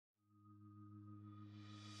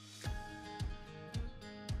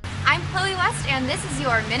I'm Chloe West, and this is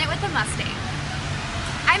your Minute with a Mustang.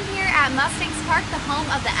 I'm here at Mustangs Park, the home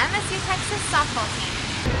of the MSU Texas softball team.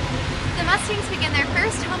 The Mustangs begin their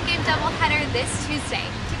first home game doubleheader this Tuesday.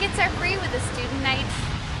 Tickets are free with a student night.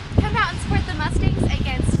 Come out and support the Mustangs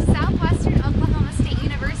against Southwestern Oklahoma State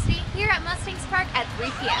University here at Mustangs Park at 3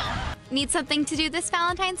 p.m. Need something to do this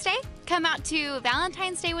Valentine's Day? Come out to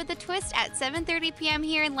Valentine's Day with a Twist at 7:30 p.m.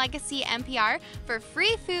 here in Legacy MPR for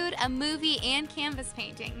free food, a movie, and canvas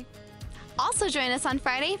painting. Also join us on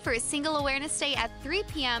Friday for Single Awareness Day at 3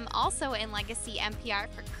 p.m. also in Legacy MPR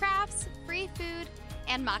for crafts, free food,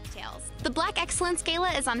 and mocktails. The Black Excellence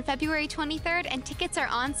Gala is on February 23rd and tickets are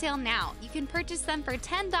on sale now. You can purchase them for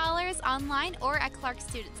 $10 online or at Clark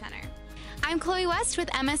Student Center. I'm Chloe West with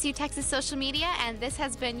MSU Texas Social Media, and this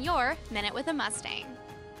has been your Minute with a Mustang.